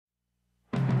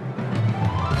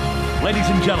Ladies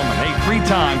and gentlemen, a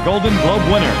three-time Golden Globe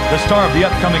winner, the star of the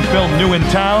upcoming film New in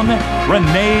Town,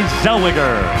 Renee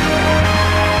Zellweger.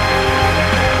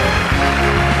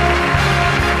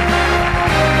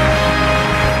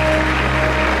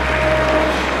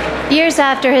 Years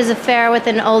after his affair with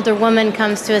an older woman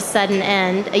comes to a sudden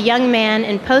end, a young man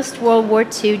in post-World War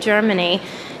II Germany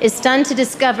is stunned to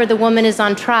discover the woman is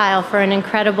on trial for an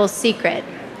incredible secret.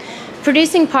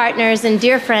 Producing partners and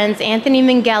dear friends Anthony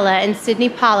Minghella and Sydney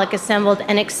Pollack assembled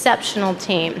an exceptional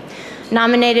team.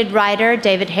 Nominated writer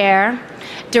David Hare,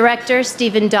 director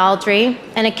Stephen Daldry,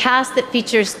 and a cast that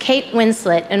features Kate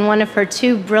Winslet in one of her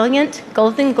two brilliant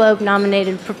Golden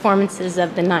Globe-nominated performances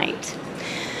of the night.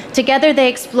 Together they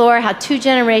explore how two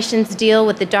generations deal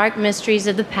with the dark mysteries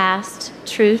of the past,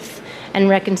 truth, and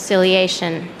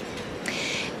reconciliation.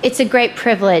 It's a great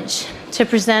privilege to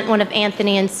present one of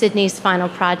Anthony and Sydney's final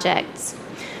projects.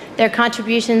 Their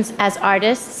contributions as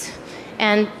artists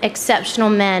and exceptional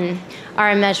men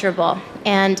are immeasurable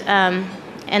and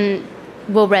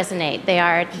will resonate. They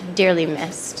are dearly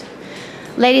missed.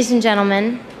 Ladies and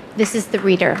gentlemen, this is The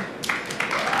Reader.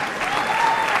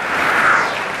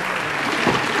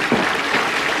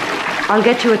 I'll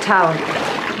get you a towel.